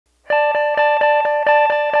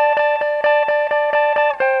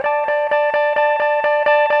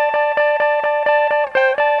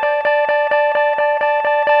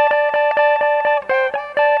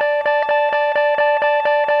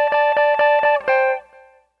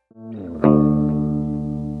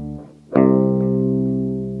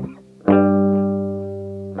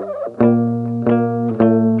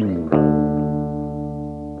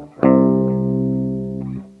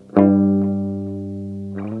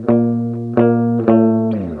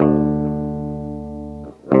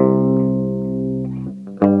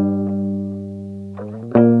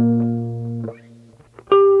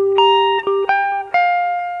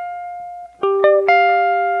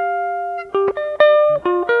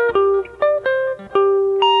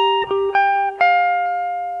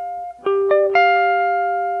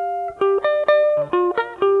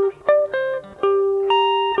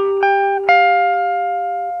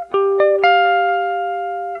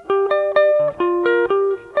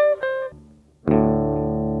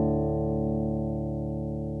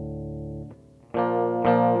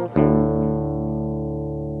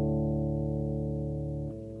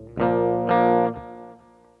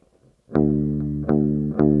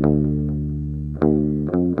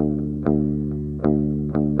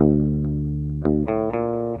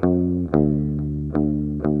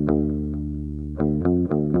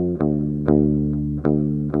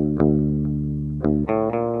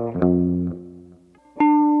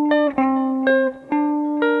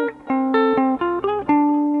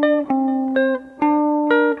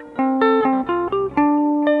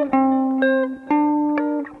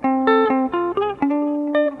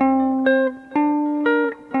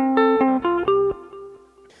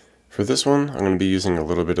For this one, I'm going to be using a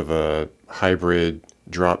little bit of a hybrid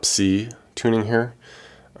drop C tuning here.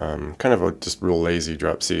 Kind of a just real lazy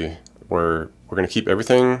drop C, where we're going to keep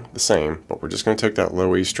everything the same, but we're just going to take that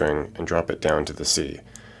low E string and drop it down to the C.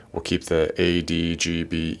 We'll keep the A, D, G,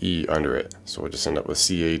 B, E under it, so we'll just end up with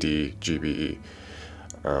C, A, D, G, B, E.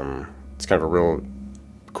 It's kind of a real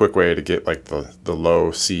quick way to get like the low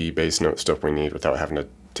C bass note stuff we need without having to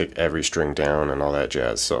take every string down and all that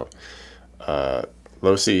jazz. So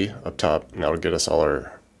low C up top, and that'll get us all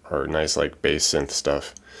our nice like bass synth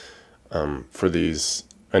stuff. For these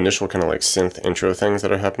initial kind of like synth intro things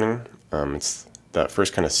that are happening, it's that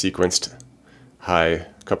first kind of sequenced high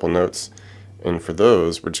couple notes, and for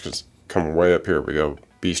those we're just going to come way up here. We go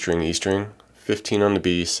B string, E string, 15 on the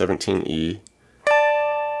B, 17 E.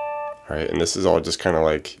 Alright, and this is all just kind of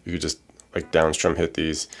like, you could just like downstrum hit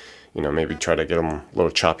these, you know, maybe try to get them a little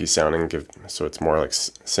choppy sounding, so it's more like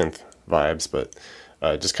synth vibes, but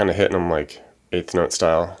just kind of hitting them like 8th note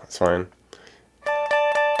style, that's fine.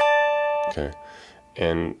 Okay,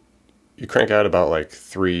 and you crank out about like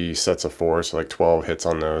 3 sets of 4, so like 12 hits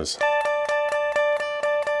on those.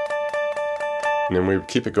 And then we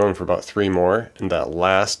keep it going for about 3 more, and that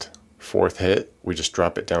last 4th hit, we just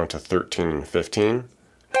drop it down to 13 and 15.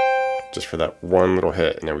 Just for that one little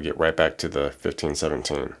hit, and then we get right back to the 15,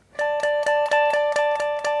 17.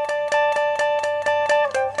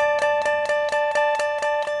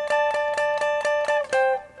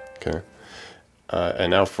 Okay,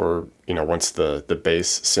 and now for, you know, once the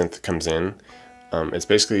bass synth comes in, it's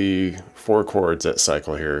basically 4 chords that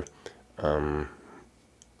cycle here.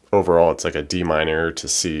 Overall, it's like a D minor to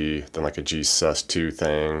C, then like a G sus2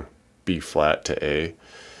 thing, B flat to A.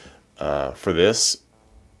 For this,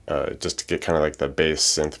 just to get kind of like the bass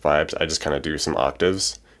synth vibes, I just kind of do some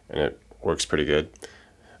octaves, and it works pretty good.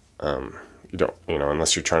 You don't, you know,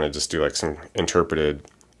 unless you're trying to just do like some interpreted,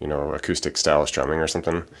 you know, acoustic style strumming or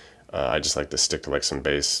something. I just like to stick to like some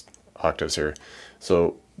bass octaves here.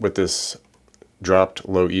 So with this dropped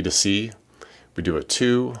low E to C, we do a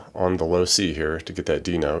 2 on the low C here to get that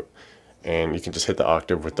D note, and you can just hit the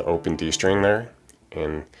octave with the open D string there,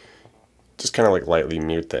 and just kind of like lightly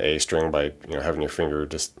mute the A string by, you know, having your finger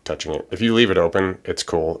just touching it. If you leave it open, it's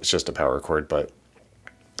cool, it's just a power chord, but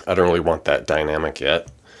I don't really want that dynamic yet,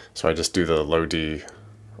 so I just do the low D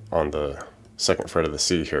on the 2nd fret of the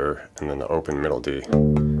C here, and then the open middle D,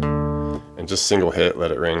 and just single hit,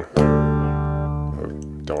 let it ring. Oh,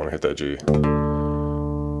 don't want to hit that G.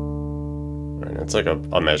 Right, it's like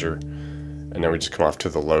a measure, and then we just come off to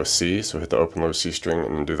the low C, so hit the open low C string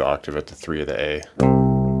and then do the octave at the 3 of the A.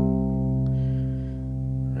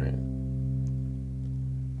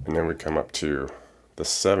 And then we come up to the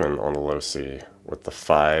 7 on the low C with the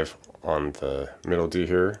 5 on the middle D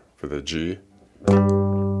here for the G.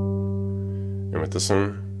 And with this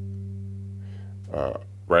one,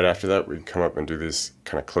 right after that, we come up and do these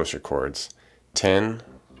kind of closer chords. 10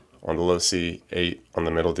 on the low C, 8 on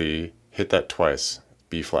the middle D, hit that twice,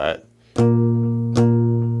 B flat,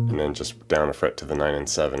 and then just down a fret to the 9 and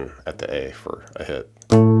 7 at the A for a hit.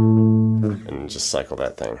 And just cycle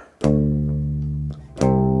that thing.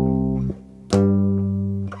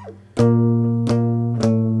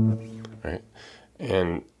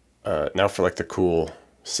 And now for like the cool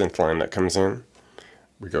synth line that comes in,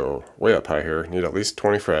 we go way up high here, need at least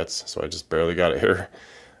 20 frets, so I just barely got it here.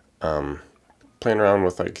 Playing around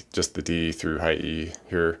with like just the D through high E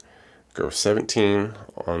here, go 17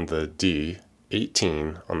 on the D,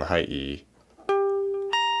 18 on the high E,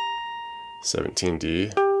 17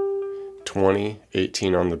 D, 20,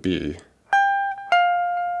 18 on the B,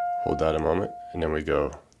 hold that a moment, and then we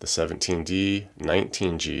go the 17 D,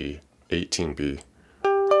 19 G, 18 B.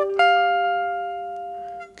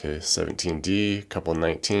 Okay, 17 D, couple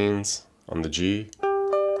 19s on the G.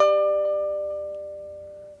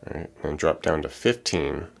 Alright, and drop down to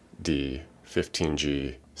 15 D, 15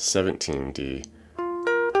 G, 17 D,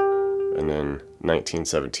 and then 19,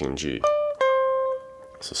 17 G.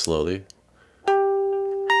 So slowly.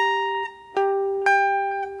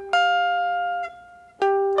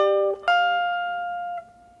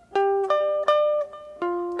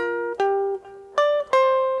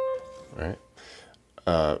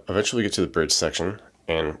 Eventually we get to the bridge section,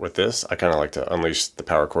 and with this I kind of like to unleash the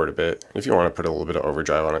power chord a bit. If you want to put a little bit of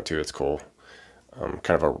overdrive on it too, it's cool.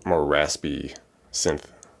 Kind of a more raspy synth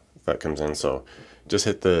that comes in, so just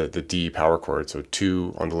hit the D power chord, so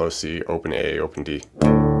 2 on the low C, open A, open D.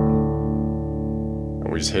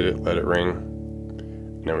 And we just hit it, let it ring,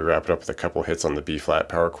 and then we wrap it up with a couple hits on the B flat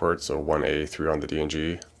power chord, so 1 A, 3 on the D and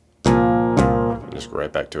G, and just go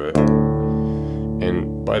right back to it.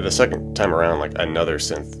 And by the second time around, like another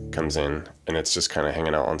synth comes in, and it's just kind of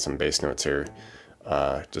hanging out on some bass notes here.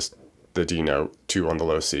 Just the D note, 2 on the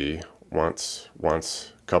low C, once,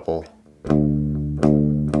 couple.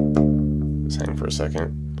 Just hang for a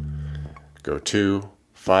second. Go 2,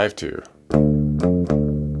 5, 2.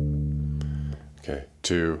 Okay,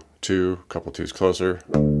 2, 2, couple 2s closer.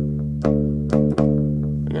 And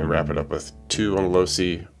then wrap it up with 2 on the low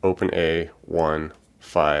C, open A, 1,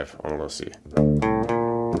 5 on the low C.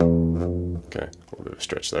 Okay, a little bit of a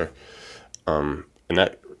stretch there. And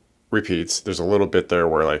that repeats. There's a little bit there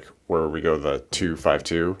where where we go the 2, 5,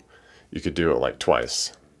 2, you could do it like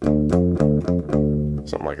twice.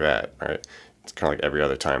 Something like that, right? It's kind of like every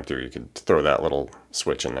other time through. You could throw that little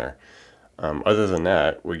switch in there. Other than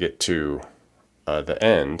that, we get to the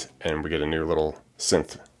end, and we get a new little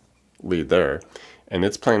synth lead there. And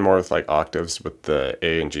it's playing more with like octaves with the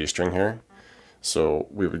A and G string here. So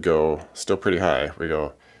we would go still pretty high. We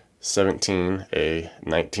go 17 A,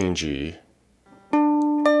 19 G,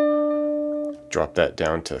 drop that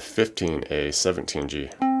down to 15 A, 17 G.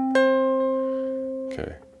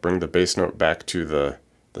 Okay, bring the bass note back to the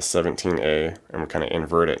 17 A, and we kind of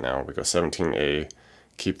invert it now. We go 17 A,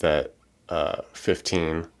 keep that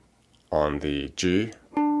 15 on the G.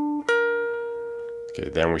 Okay,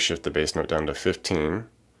 then we shift the bass note down to 15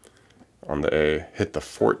 on the A, hit the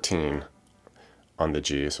 14 on the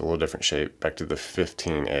G, so a little different shape, back to the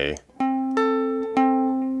 15 A, and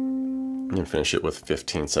then finish it with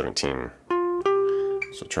 15, 17.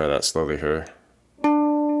 So try that slowly here.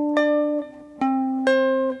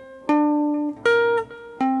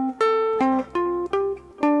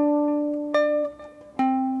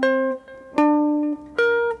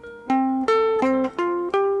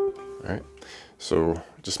 Alright, so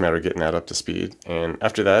just a matter of getting that up to speed, and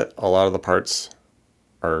after that, a lot of the parts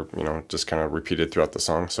are, just kind of repeated throughout the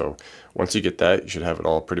song. So once you get that, you should have it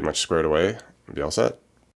all pretty much squared away and be all set.